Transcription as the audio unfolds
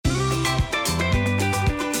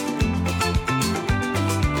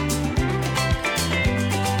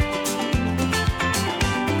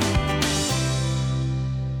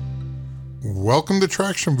Welcome to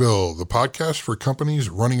Tractionville, the podcast for companies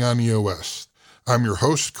running on EOS. I'm your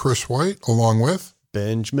host, Chris White, along with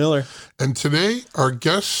Benj Miller. And today, our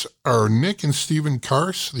guests are Nick and Stephen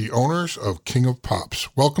Karst, the owners of King of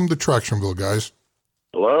Pops. Welcome to Tractionville, guys.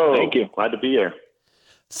 Hello. Thank you. Glad to be here.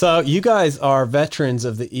 So you guys are veterans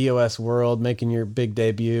of the EOS world, making your big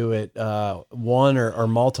debut at one or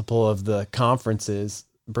multiple of the conferences,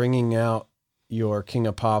 bringing out your King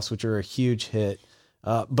of Pops, which are a huge hit.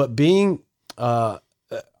 But being, I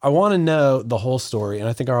want to know the whole story, and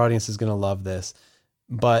I think our audience is going to love this.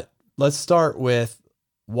 But let's start with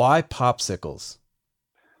why popsicles?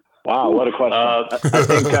 Wow, what a question. I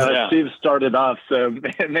think Steve started off, so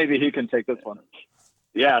maybe he can take this one.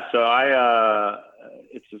 Yeah, so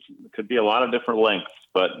it could be a lot of different lengths,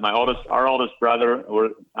 but our oldest brother,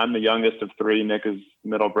 I'm the youngest of three. Nick is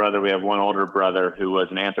middle brother. We have one older brother who was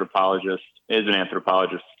is an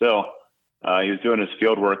anthropologist still. He was doing his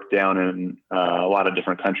field work down in a lot of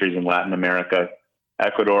different countries in Latin America.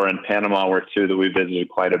 Ecuador and Panama were two that we visited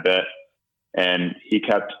quite a bit. And he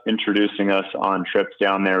kept introducing us on trips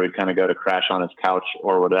down there. We'd kind of go to crash on his couch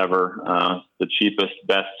or whatever, the cheapest,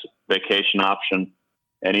 best vacation option.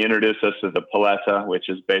 And he introduced us to the paleta, which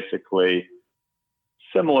is basically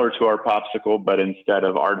similar to our popsicle, but instead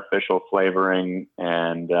of artificial flavoring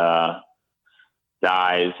and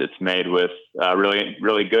dyes, it's made with really,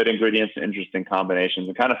 really good ingredients and interesting combinations,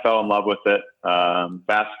 and kind of fell in love with it.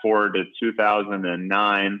 Fast forward to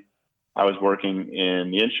 2009, I was working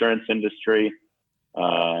in the insurance industry.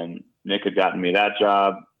 Nick had gotten me that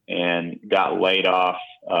job and got laid off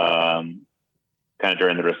kind of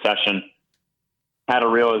during the recession. Had a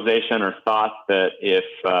realization or thought that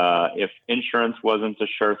if insurance wasn't a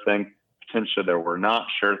sure thing, potentially there were not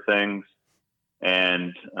sure things.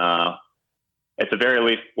 And at the very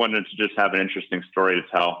least, wanted to just have an interesting story to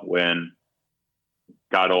tell when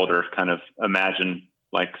got older, kind of imagine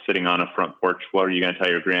like sitting on a front porch. What are you going to tell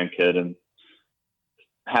your grandkid? And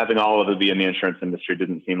having all of it be in the insurance industry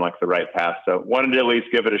didn't seem like the right path. So wanted to at least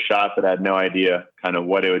give it a shot, but I had no idea kind of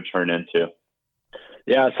what it would turn into.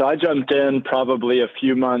 Yeah, so I jumped in probably a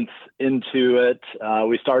few months into it.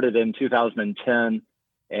 We started in 2010,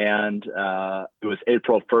 and it was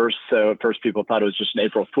April 1st. So at first people thought it was just an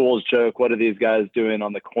April Fool's joke. What are these guys doing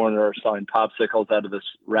on the corner selling popsicles out of this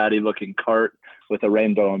ratty-looking cart with a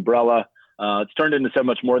rainbow umbrella? It's turned into so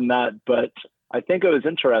much more than that, but I think it was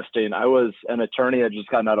interesting. I was an attorney. I just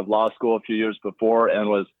gotten out of law school a few years before and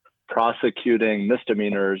was prosecuting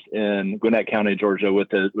misdemeanors in Gwinnett County, Georgia,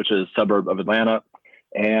 which is a suburb of Atlanta.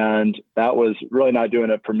 And that was really not doing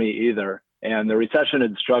it for me either. And the recession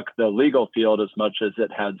had struck the legal field as much as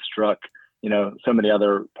it had struck, so many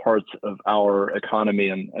other parts of our economy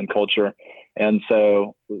and culture. And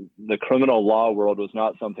so the criminal law world was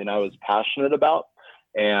not something I was passionate about.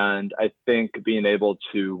 And I think being able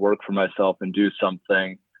to work for myself and do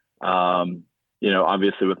something,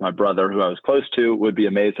 obviously with my brother, who I was close to, would be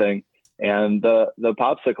amazing. And the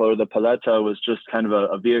popsicle or the paleta was just kind of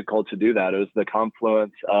a vehicle to do that. It was the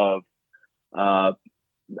confluence of,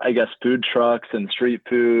 food trucks and street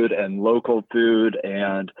food and local food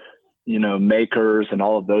and, makers and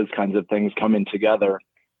all of those kinds of things coming together.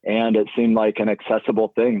 And it seemed like an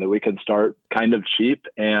accessible thing that we could start kind of cheap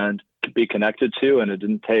and be connected to. And it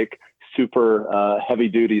didn't take super heavy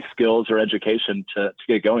duty skills or education to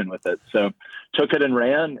get going with it. So took it and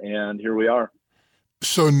ran, and here we are.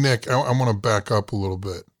 So, Nick, I want to back up a little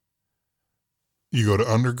bit. You go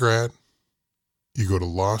to undergrad, you go to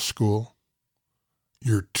law school,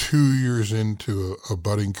 you're 2 years into a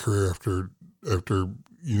budding career after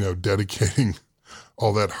dedicating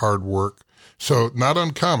all that hard work. So not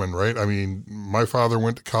uncommon, right? I mean, my father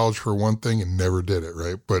went to college for one thing and never did it,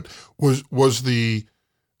 right? But was it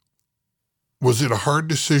a hard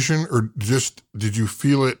decision, or just did you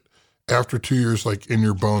feel it after 2 years, like in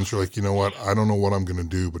your bones? You're like, you know what? I don't know what I'm going to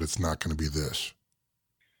do, but it's not going to be this.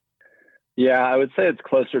 Yeah, I would say it's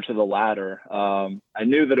closer to the latter. I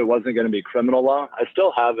knew that it wasn't going to be criminal law. I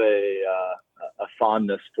still have a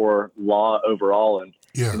fondness for law overall, and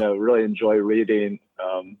really enjoy reading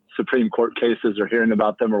Supreme Court cases or hearing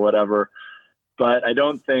about them or whatever. But I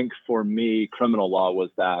don't think for me criminal law was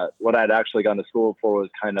that. What I'd actually gone to school for was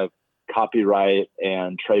kind of copyright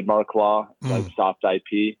and trademark law, like soft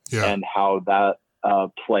IP, and how that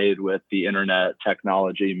played with the internet,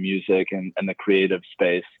 technology, music, and the creative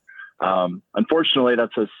space. Unfortunately,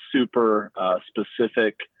 that's a super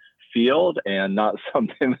specific field and not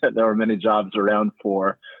something that there were many jobs around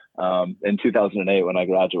for in 2008 when I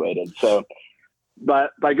graduated. So,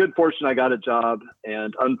 but by good fortune, I got a job,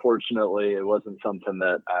 and unfortunately, it wasn't something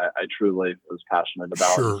that I truly was passionate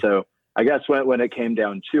about. Sure. So I guess when it came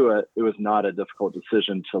down to it, it was not a difficult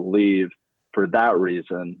decision to leave for that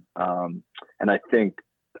reason. And I think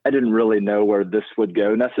I didn't really know where this would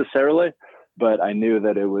go necessarily, but I knew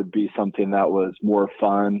that it would be something that was more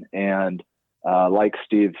fun. And like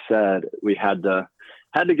Steve said, we had to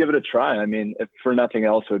give it a try. I mean, if for nothing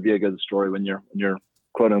else, it would be a good story when you're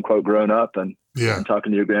quote unquote grown up and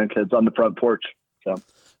talking to your grandkids on the front porch.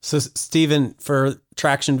 So Stephen, for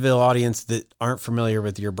Tractionville audience that aren't familiar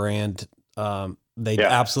with your brand, they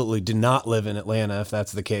absolutely do not live in Atlanta, if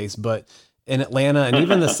that's the case. But in Atlanta and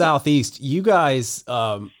even the Southeast, you guys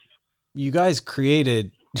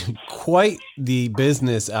created quite the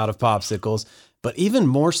business out of popsicles, but even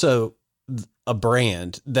more so a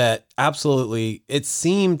brand that absolutely, it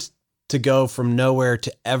seemed to go from nowhere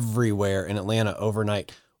to everywhere in Atlanta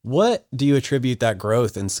overnight. What do you attribute that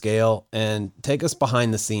growth and scale? And take us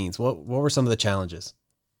behind the scenes. What were some of the challenges?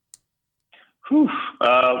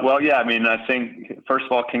 Well, yeah, I mean, I think first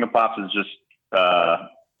of all, King of Pops is just a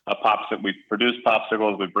pops that we produce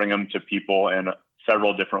popsicles. We bring them to people in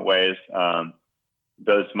several different ways.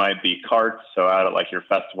 Those might be carts, so out at like your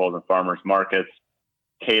festivals and farmers markets,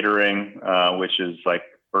 catering, which is like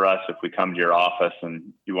for us, if we come to your office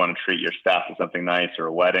and you want to treat your staff to something nice or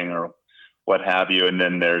a wedding or what have you. And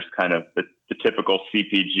then there's kind of the typical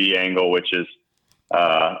CPG angle, which is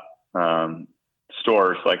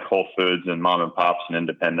stores like Whole Foods and mom and pops and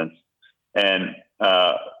independents. And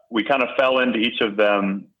we kind of fell into each of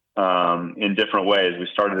them in different ways. We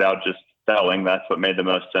started out just selling. That's what made the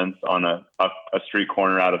most sense on a street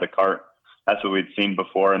corner out of the cart. That's what we'd seen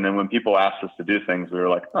before. And then when people asked us to do things, we were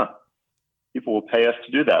like, people will pay us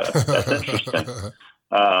to do that. That's interesting.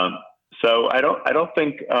 So I don't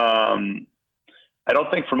think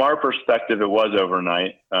from our perspective it was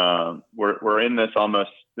overnight. We're in this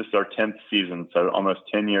this is our 10th season, so almost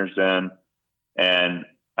 10 years in, and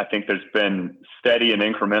I think there's been steady and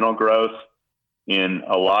incremental growth in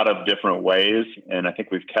a lot of different ways, and I think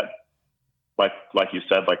we've kept, like you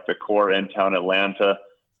said, like the core in-town Atlanta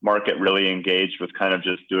market really engaged with kind of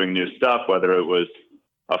just doing new stuff, whether it was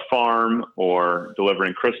a farm or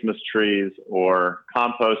delivering Christmas trees or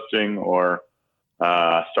composting or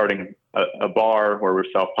starting a bar where we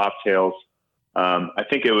sell poptails. I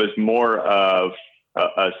think it was more of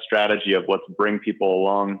a strategy of let's bring people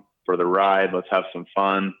along for the ride. Let's have some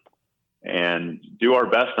fun and do our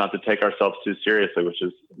best not to take ourselves too seriously,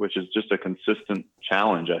 which is just a consistent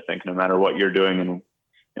challenge, I think, no matter what you're doing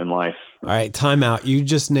in life. All right, time out. You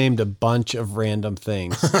just named a bunch of random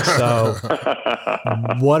things. So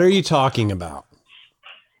what are you talking about?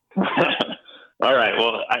 All right.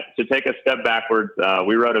 Well, to take a step backwards,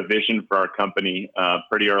 we wrote a vision for our company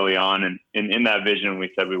pretty early on. And in that vision, we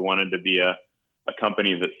said we wanted to be a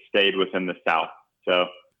company that stayed within the South. So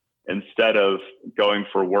instead of going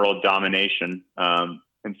for world domination,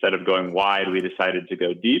 instead of going wide, we decided to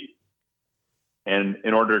go deep. And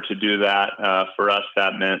in order to do that, for us,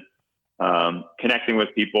 that meant connecting with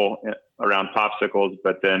people around popsicles,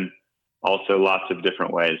 but then also lots of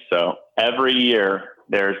different ways. So every year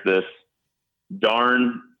there's this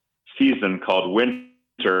darn season called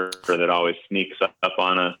winter that always sneaks up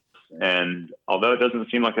on us. And although it doesn't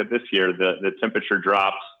seem like it this year, the temperature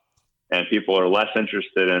drops and people are less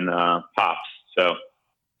interested in pops. So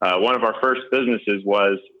one of our first businesses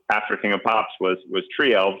was, after King of Pops, was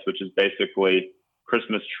Tree Elves, which is basically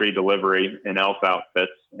Christmas tree delivery in elf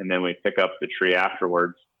outfits, and then we pick up the tree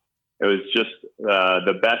afterwards. It was just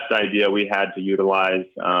the best idea. We had to utilize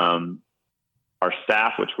our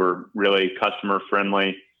staff, which were really customer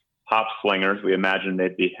friendly pop slingers. We imagined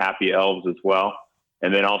they'd be happy elves as well.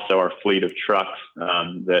 And then also our fleet of trucks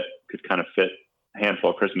that could kind of fit a handful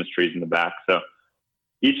of Christmas trees in the back. So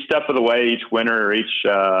each step of the way, each winter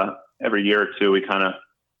or every year or two, we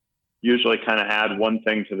usually add one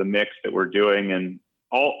thing to the mix that we're doing, and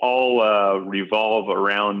all revolve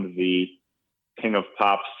around the King of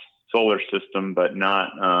Pops solar system, but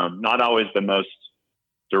not always the most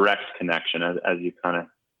direct connection, as you kind of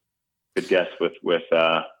could guess with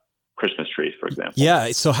Christmas trees, for example.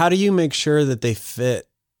 Yeah. So how do you make sure that they fit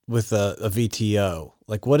with a VTO?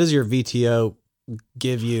 Like, what does your VTO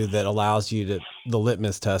give you that allows you the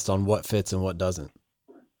litmus test on what fits and what doesn't?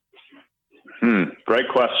 Great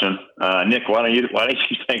question. Nick, why don't you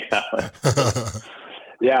take that one?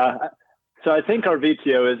 Yeah. So I think our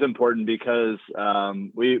VTO is important because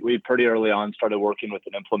we pretty early on started working with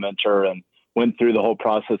an implementer and went through the whole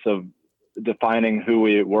process of defining who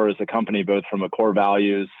we were as a company, both from a core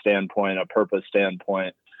values standpoint, a purpose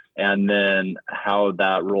standpoint, and then how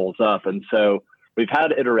that rolls up. And so we've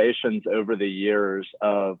had iterations over the years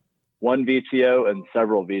of one VTO and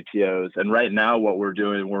several VTOs. And right now what we're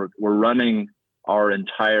doing, we're running our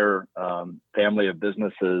entire family of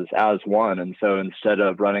businesses as one. And so instead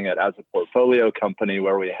of running it as a portfolio company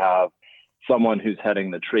where we have someone who's heading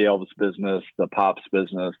the Tree Elves business, the Pops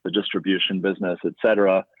business, the distribution business, et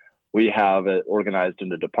cetera, we have it organized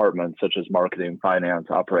into departments such as marketing, finance,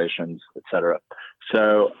 operations, et cetera.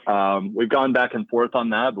 So we've gone back and forth on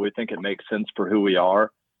that, but we think it makes sense for who we are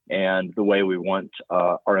and the way we want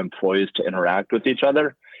our employees to interact with each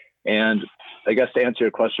other. And I guess to answer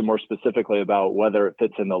your question more specifically about whether it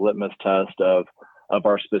fits in the litmus test of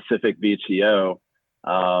our specific VTO,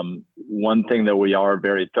 one thing that we are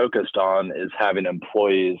very focused on is having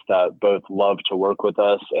employees that both love to work with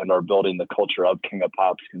us and are building the culture of King of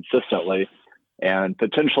Pops consistently. And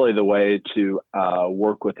potentially the way to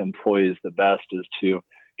work with employees the best is to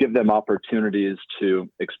give them opportunities to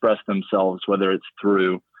express themselves, whether it's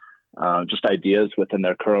through just ideas within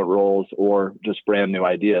their current roles or just brand new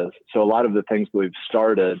ideas. So a lot of the things we've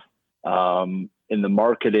started in the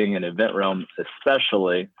marketing and event realm,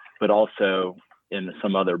 especially, but also in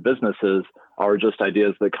some other businesses, are just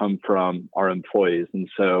ideas that come from our employees. And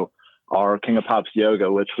so our King of Pops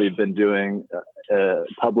Yoga, which we've been doing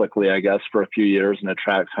publicly, I guess, for a few years and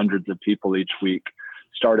attracts hundreds of people each week,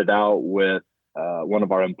 started out with one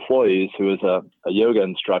of our employees who is a yoga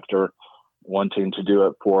instructor wanting to do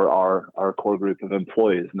it for our core group of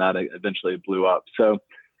employees, and that eventually blew up. So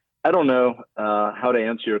I don't know how to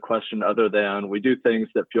answer your question other than we do things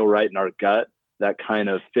that feel right in our gut that kind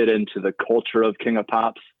of fit into the culture of King of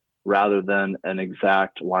Pops rather than an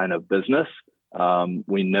exact line of business.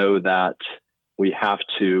 We know that we have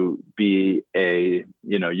to be a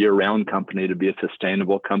year-round company to be a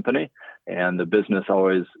sustainable company, and the business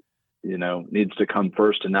always needs to come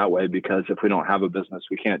first in that way, because if we don't have a business,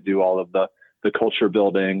 we can't do all of the culture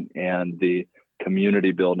building and the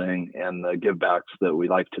community building and the give backs that we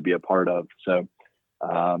like to be a part of. So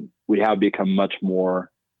we have become much more,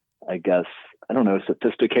 I guess,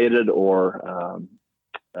 sophisticated or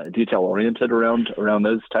detail oriented around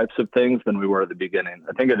those types of things than we were at the beginning.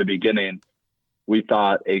 I think at the beginning, we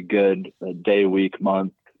thought a good day, week,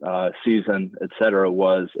 month, season, et cetera,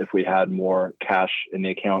 was if we had more cash in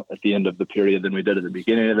the account at the end of the period than we did at the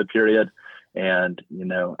beginning of the period. And,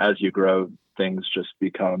 as you grow, things just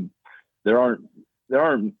become, there aren't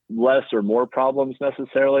less or more problems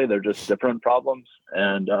necessarily. They're just different problems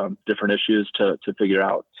and different issues to figure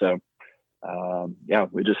out. So,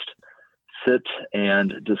 we just sit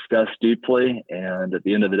and discuss deeply, and at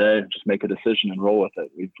the end of the day, just make a decision and roll with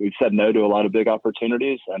it. We've said no to a lot of big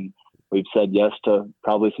opportunities, and we've said yes to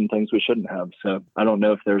probably some things we shouldn't have. So I don't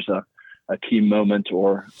know if there's a key moment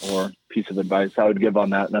or piece of advice I would give on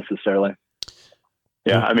that necessarily.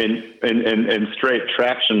 Yeah, I mean, in straight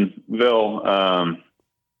Tractionville,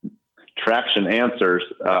 Traction answers,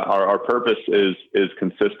 our purpose is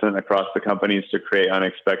consistent across the companies to create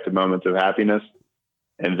unexpected moments of happiness.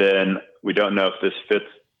 And then we don't know if this fits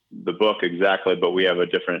the book exactly, but we have a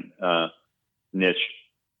different niche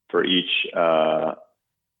for each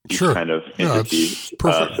sure. kind of entity. It's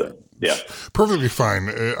perfect. Perfectly fine.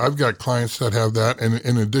 I've got clients that have that. And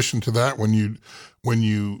in addition to that, when you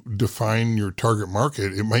define your target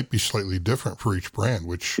market, it might be slightly different for each brand,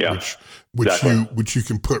 which you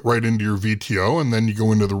can put right into your VTO, and then you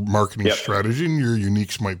go into the marketing strategy, and your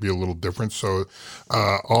uniques might be a little different. So,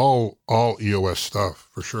 all EOS stuff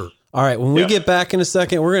for sure. All right. When we get back in a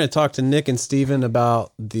second, we're going to talk to Nick and Steven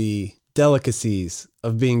about the delicacies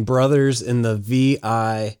of being brothers in the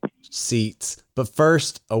VI seats. But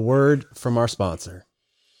first, a word from our sponsor.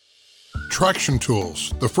 Traction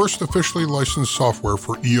Tools, the first officially licensed software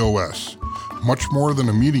for EOS. Much more than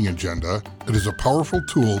a meeting agenda, it is a powerful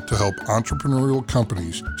tool to help entrepreneurial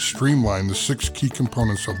companies streamline the 6 key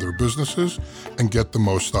components of their businesses and get the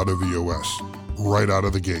most out of EOS right out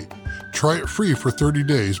of the gate. Try it free for 30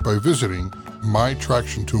 days by visiting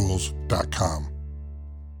mytractiontools.com.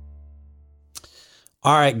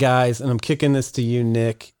 All right, guys, and I'm kicking this to you,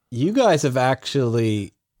 Nick. You guys have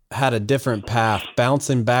actually had a different path,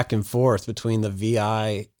 bouncing back and forth between the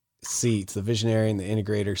VI seats, the visionary and the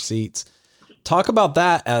integrator seats. Talk about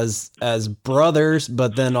that as brothers,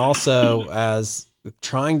 but then also as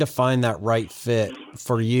trying to find that right fit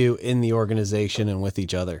for you in the organization and with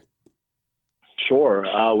each other. Sure,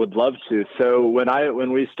 would love to. So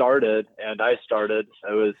when we started, and I started,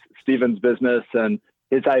 it was Steven's business and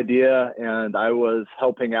his idea, and I was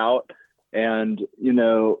helping out. And,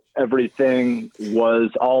 everything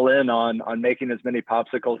was all in on making as many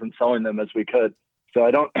popsicles and selling them as we could. So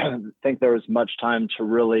I don't think there was much time to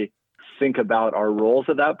really think about our roles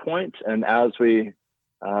at that point. And as we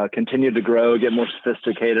continued to grow, get more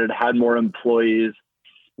sophisticated, had more employees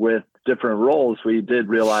with different roles, we did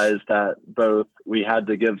realize that both we had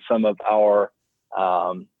to give some of our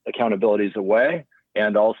accountabilities away,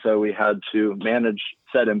 and also we had to manage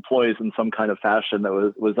said employees in some kind of fashion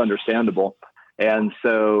that was understandable. And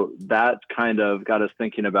so that kind of got us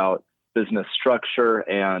thinking about business structure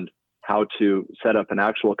and how to set up an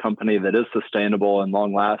actual company that is sustainable and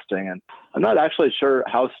long lasting. And I'm not actually sure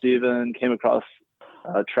how Stephen came across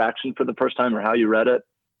Traction for the first time, or how you read it.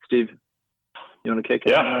 Steve, you want to kick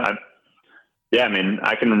it? Yeah. I mean,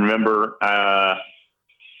 I can remember, I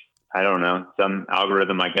don't know, some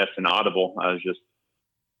algorithm, I guess, in Audible. I was just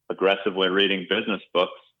aggressively reading business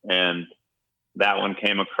books, and that one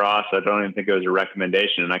came across. I don't even think it was a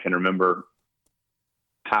recommendation. And I can remember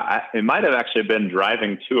it might have actually been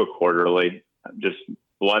driving to a quarterly, just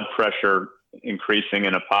blood pressure increasing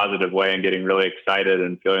in a positive way and getting really excited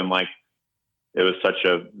and feeling like it was such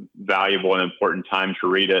a valuable and important time to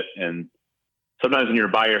read it. And sometimes when you're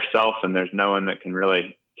by yourself and there's no one that can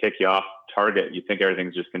really kick you off target, you think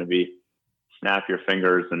everything's just going to be snap your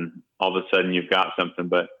fingers and all of a sudden you've got something.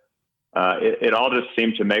 But it all just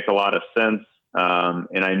seemed to make a lot of sense.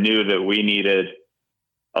 And I knew that we needed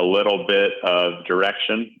a little bit of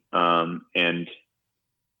direction. And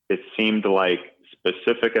it seemed like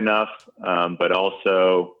specific enough, but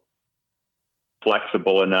also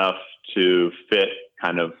flexible enough to fit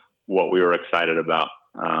kind of what we were excited about.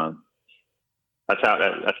 That's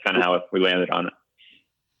kind of how we landed on it.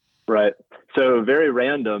 Right. So very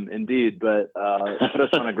random indeed, but put us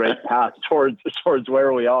on a great path towards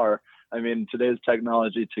where we are. I mean, today's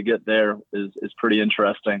technology to get there is pretty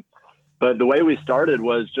interesting. But the way we started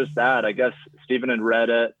was just that. I guess Stephen had read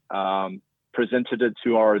it, presented it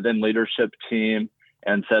to our then leadership team,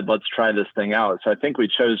 and said, let's try this thing out. So I think we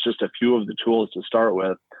chose just a few of the tools to start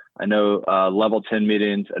with. I know level 10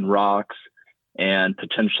 meetings and rocks, and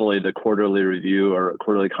potentially the quarterly review or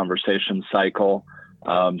quarterly conversation cycle,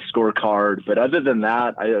 scorecard. But other than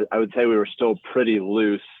that, I would say we were still pretty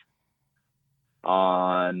loose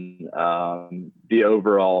on the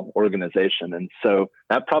overall organization. And so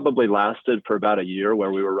that probably lasted for about a year,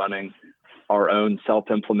 where we were running our own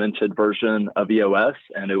self-implemented version of EOS.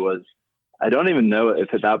 And it was, I don't even know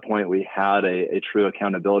if at that point we had a true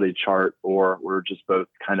accountability chart, or we're just both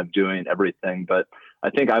kind of doing everything. But I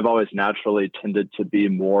think I've always naturally tended to be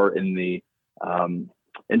more in the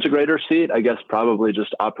integrator seat, I guess, probably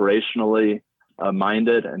just operationally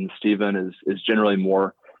minded. And Stephen is generally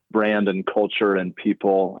more brand and culture and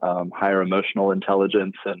people, higher emotional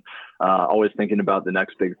intelligence, and always thinking about the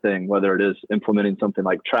next big thing, whether it is implementing something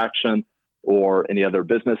like Traction or any other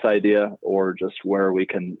business idea, or just where we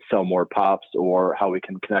can sell more pops, or how we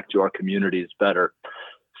can connect to our communities better.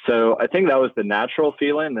 So I think that was the natural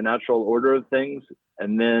feeling, the natural order of things.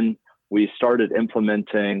 And then we started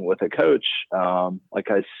implementing with a coach, like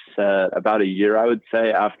I said, about a year, I would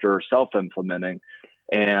say, after self-implementing.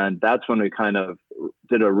 And that's when we kind of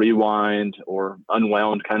did a rewind or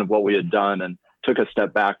unwound kind of what we had done, and took a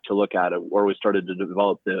step back to look at it, where we started to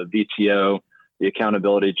develop the VTO, the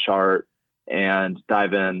accountability chart, and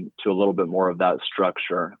dive into a little bit more of that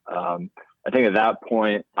structure. I think at that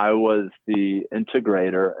point, I was the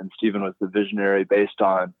integrator and Stephen was the visionary, based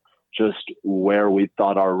on just where we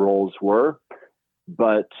thought our roles were.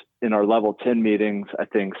 But in our level 10 meetings, I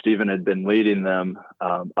think Stephen had been leading them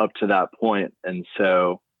up to that point. And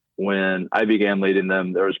so when I began leading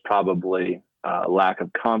them, there was probably a lack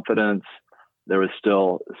of confidence. There was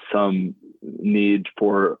still some need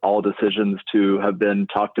for all decisions to have been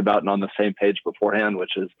talked about and on the same page beforehand,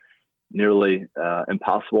 which is nearly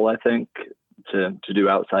impossible, I think, to do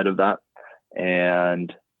outside of that.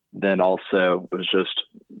 And then also it was just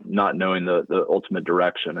not knowing the ultimate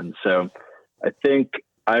direction. And so I think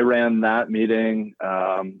I ran that meeting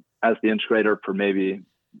as the integrator for maybe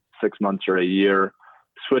 6 months or a year,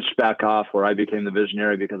 switched back off where I became the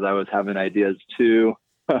visionary because I was having ideas too.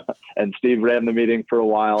 And Steve ran the meeting for a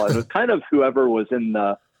while. It was kind of whoever was in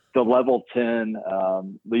the level 10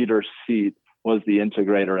 leader seat was the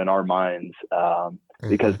integrator in our minds,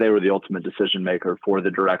 because they were the ultimate decision maker for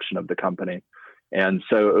the direction of the company. And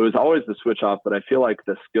so it was always the switch off, but I feel like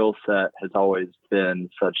the skill set has always been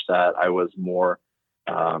such that I was more,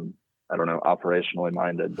 operationally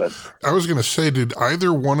minded. But I was going to say, did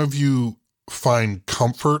either one of you find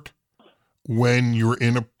comfort when you're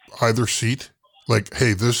in either seat? Like,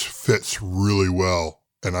 hey, this fits really well,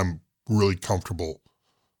 and I'm really comfortable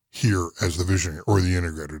here as the visionary or the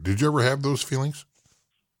integrator. Did you ever have those feelings?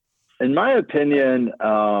 In my opinion,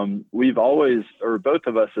 we've always, or both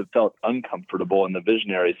of us have felt uncomfortable in the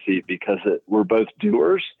visionary seat because we're both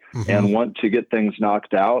doers and want to get things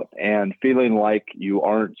knocked out, and feeling like you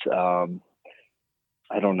aren't, I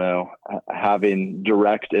don't know, having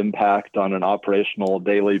direct impact on an operational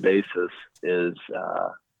daily basis was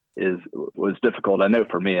difficult. I know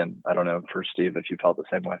for me, and I don't know for Steve if you felt the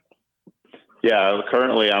same way. Yeah,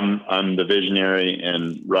 currently I'm the visionary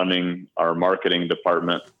and running our marketing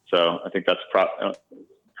department. So I think that's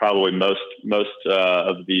probably most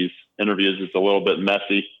of these interviews is a little bit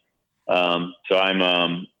messy. So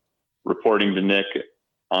I'm reporting to Nick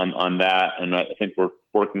on that, and I think we're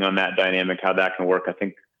working on that dynamic, how that can work. I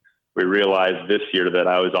think we realized this year that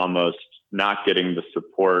I was almost not getting the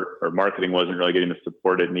support, or marketing wasn't really getting the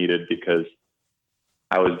support it needed, because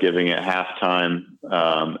I was giving it halftime,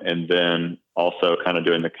 and then also kind of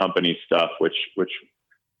doing the company stuff, which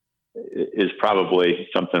is probably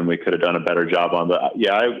something we could have done a better job on. But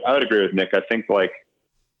yeah, I would agree with Nick. I think like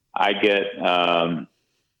I get about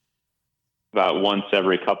once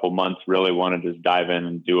every couple months really want to just dive in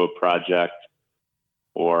and do a project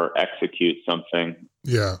or execute something.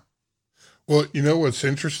 Yeah. Well, you know, what's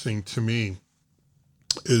interesting to me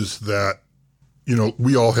is that, you know,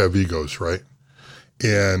 we all have egos, right?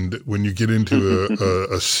 And when you get into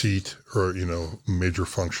a seat or, you know, major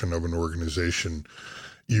function of an organization,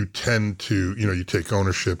 you tend to, you know, you take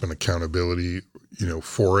ownership and accountability, you know,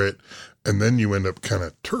 for it. And then you end up kind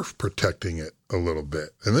of turf protecting it a little bit.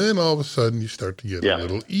 And then all of a sudden you start to get a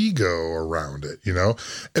little ego around it, you know?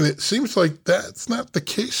 And it seems like that's not the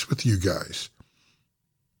case with you guys.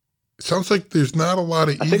 It sounds like there's not a lot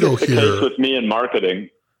of ego here. I think it's the case with me in marketing.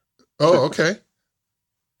 Oh, okay.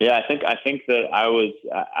 Yeah, I think that I would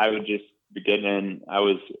just be getting in.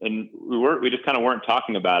 We just kind of weren't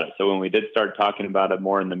talking about it. So when we did start talking about it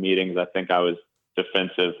more in the meetings, I think I was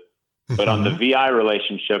defensive. But on the VI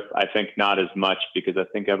relationship, I think not as much, because I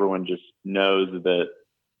think everyone just knows that,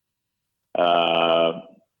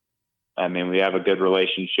 I mean, we have a good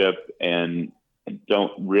relationship, and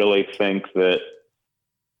don't really think that,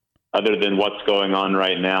 other than what's going on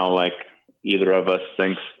right now, like either of us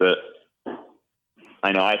thinks that,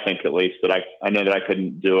 I think at least that I know that I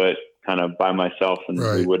couldn't do it kind of by myself, and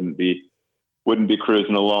we wouldn't be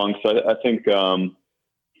cruising along. So I think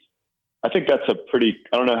that's a pretty,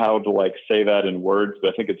 I don't know how to like say that in words,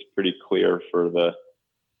 but I think it's pretty clear for the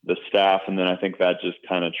staff. And then I think that just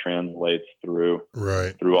kind of translates through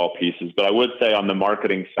all pieces. But I would say on the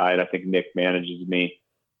marketing side, I think Nick manages me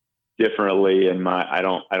differently, and I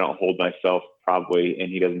don't hold myself probably, and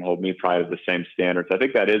he doesn't hold me probably to the same standards. I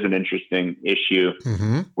think that is an interesting issue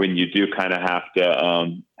when you do kind of have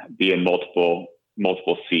to be in multiple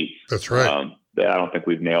seats. That's right. That I don't think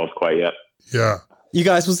we've nailed quite yet. Yeah. You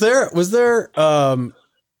guys, was there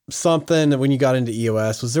something that when you got into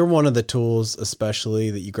EOS, was there one of the tools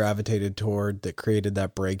especially that you gravitated toward that created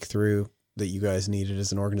that breakthrough that you guys needed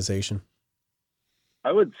as an organization?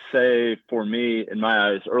 I would say for me, in my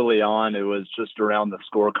eyes, early on, it was just around the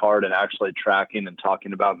scorecard and actually tracking and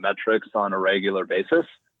talking about metrics on a regular basis.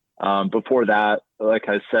 Before that, like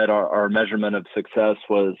I said, our measurement of success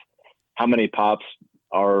was how many pops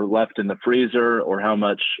are left in the freezer, or how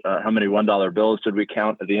many $1 bills did we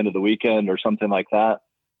count at the end of the weekend, or something like that.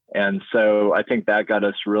 And so I think that got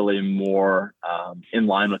us really more in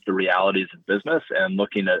line with the realities of business and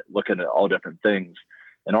looking at all different things.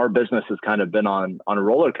 And our business has kind of been on a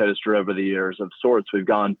roller coaster over the years of sorts. We've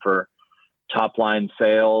gone for top line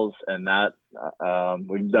sales, and that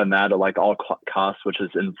we've done that at like all costs, which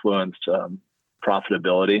has influenced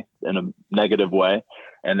profitability in a negative way.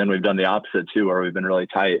 And then we've done the opposite too, where we've been really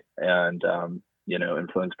tight and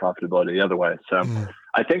influenced profitability the other way. So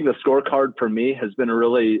I think the scorecard for me has been a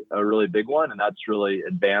really big one, and that's really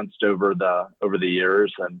advanced over the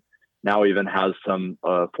years, and now even has some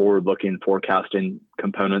forward-looking forecasting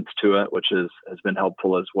components to it, which has been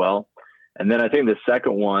helpful as well. And then I think the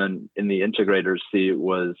second one in the integrator seat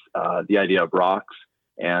was the idea of rocks,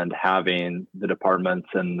 and having the departments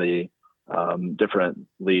and the different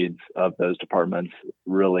leads of those departments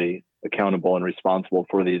really accountable and responsible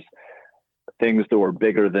for these things that were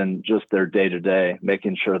bigger than just their day-to-day,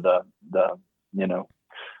 making sure the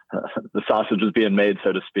sausage is being made,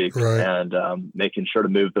 so to speak, and making sure to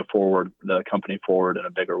move the company forward in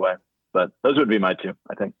a bigger way. But those would be my two,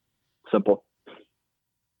 I think. Simple.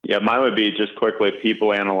 Yeah, mine would be just quickly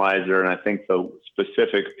People Analyzer. And I think the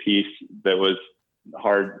specific piece that was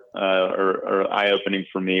hard or eye-opening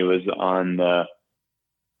for me was on the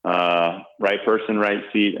right person, right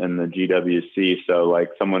seat, and the GWC. So like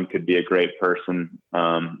someone could be a great person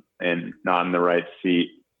and not in the right seat.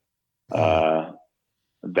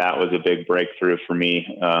 that was a big breakthrough for me.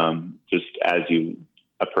 Just as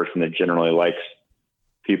a person that generally likes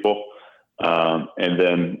people. And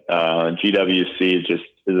then GWC just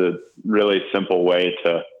is a really simple way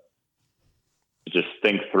to just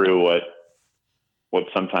think through what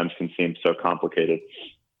sometimes can seem so complicated.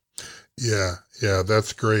 Yeah,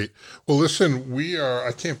 that's great. Well, listen,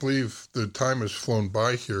 I can't believe the time has flown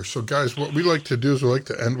by here. So guys, what we like to do is we like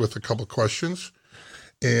to end with a couple questions,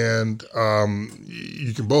 and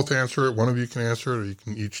you can both answer it. One of you can answer it, or you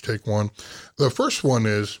can each take one. The first one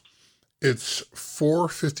is, it's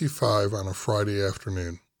 4:55 on a Friday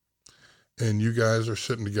afternoon, and you guys are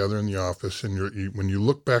sitting together in the office, and when you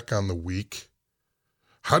look back on the week,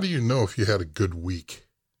 how do you know if you had a good week?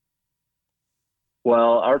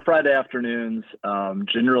 Well, our Friday afternoons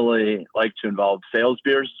generally like to involve sales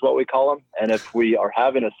beers, is what we call them. And if we are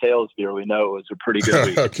having a sales beer, we know it was a pretty good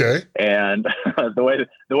week. Okay. And the way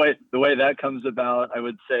that comes about, I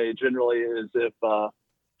would say generally is if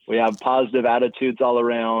we have positive attitudes all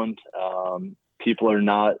around, people are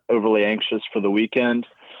not overly anxious for the weekend.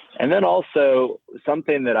 And then also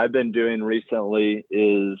something that I've been doing recently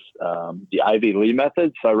is the Ivy Lee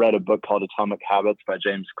method. So I read a book called Atomic Habits by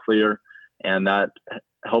James Clear, and that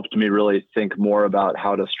helped me really think more about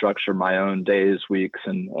how to structure my own days, weeks,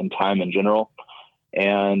 and time in general.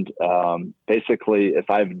 And basically, if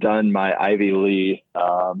I've done my Ivy Lee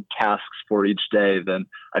tasks for each day, then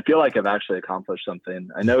I feel like I've actually accomplished something.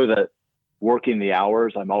 I know that working the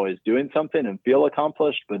hours, I'm always doing something and feel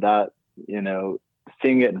accomplished, but that,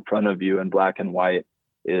 seeing it in front of you in black and white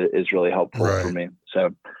is really helpful for me. So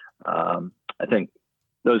I think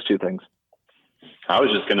those two things. I was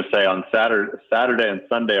just going to say on Saturday and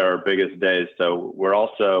Sunday are our biggest days. So we're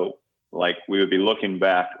also we would be looking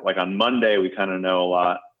back, on Monday, we kind of know a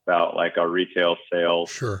lot about our retail sales.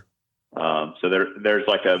 Sure. So there's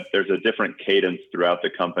a different cadence throughout the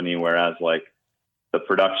company, whereas the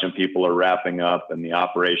production people are wrapping up and the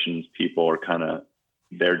operations people are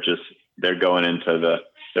they're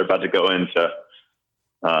about to go into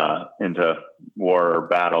war or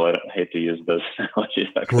battle. I hate to use those analogies.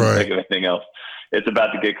 I couldn't think of anything else. It's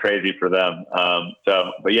about to get crazy for them.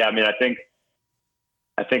 But yeah, I think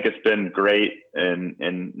it's been great. And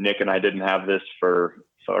Nick and I didn't have this for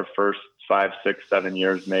our first 5, 6, 7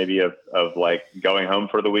 years, maybe of going home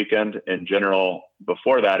for the weekend. In general,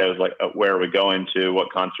 before that, it was where are we going to?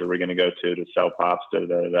 What concert are we going to go to sell pops? Da,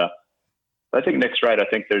 da, da. I think Nick's right. I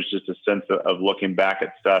think there's just a sense of looking back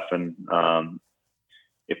at stuff. And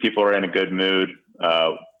if people are in a good mood,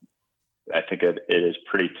 I think it is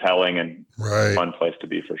pretty telling and a fun place to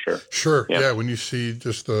be for sure. Sure. Yeah. When you see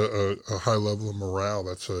just a high level of morale,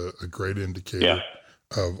 that's a great indicator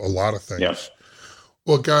of a lot of things. Yeah.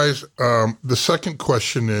 Well, guys, the second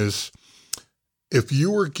question is, if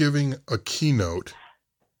you were giving a keynote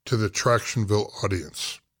to the Tractionville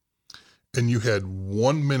audience and you had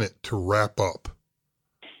 1 minute to wrap up,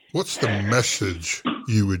 what's the message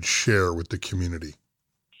you would share with the community?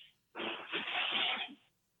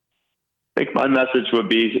 I think my message would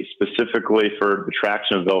be specifically for the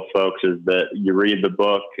Tractionville folks is that you read the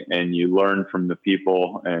book and you learn from the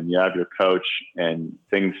people and you have your coach and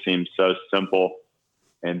things seem so simple.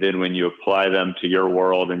 And then when you apply them to your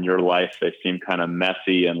world and your life, they seem kind of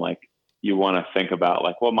messy and you want to think about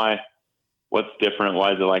what's different?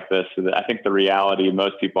 Why is it like this? So I think the reality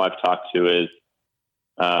most people I've talked to is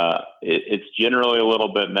it's generally a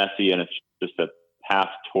little bit messy and it's just a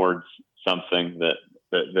path towards something that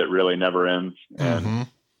really never ends. And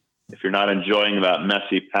if you're not enjoying that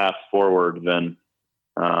messy path forward, then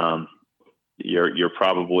you're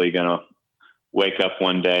probably going to wake up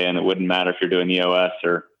one day and it wouldn't matter if you're doing EOS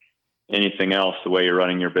or anything else, the way you're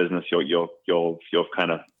running your business, you'll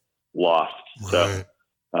kind of lost. So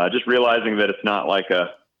just realizing that it's not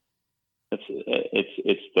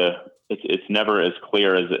it's never as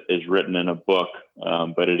clear as it is written in a book.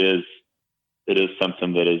 But it is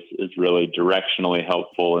something that is really directionally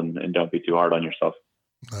helpful and don't be too hard on yourself.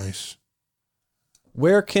 Nice.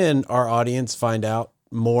 Where can our audience find out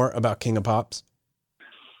more about King of Pops?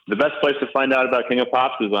 The best place to find out about King of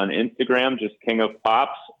Pops is on Instagram, just King of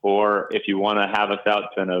Pops, or if you want to have us out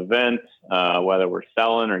to an event, whether we're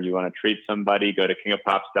selling or you want to treat somebody, go to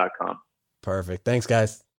kingofpops.com. Perfect. Thanks,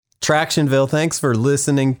 guys. Tractionville, thanks for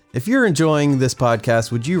listening. If you're enjoying this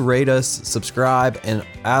podcast, would you rate us, subscribe, and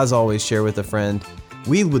as always, share with a friend?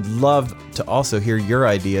 We would love to also hear your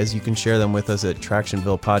ideas. You can share them with us at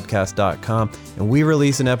tractionvillepodcast.com. And we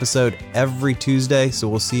release an episode every Tuesday, so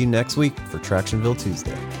we'll see you next week for Tractionville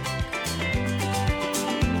Tuesday.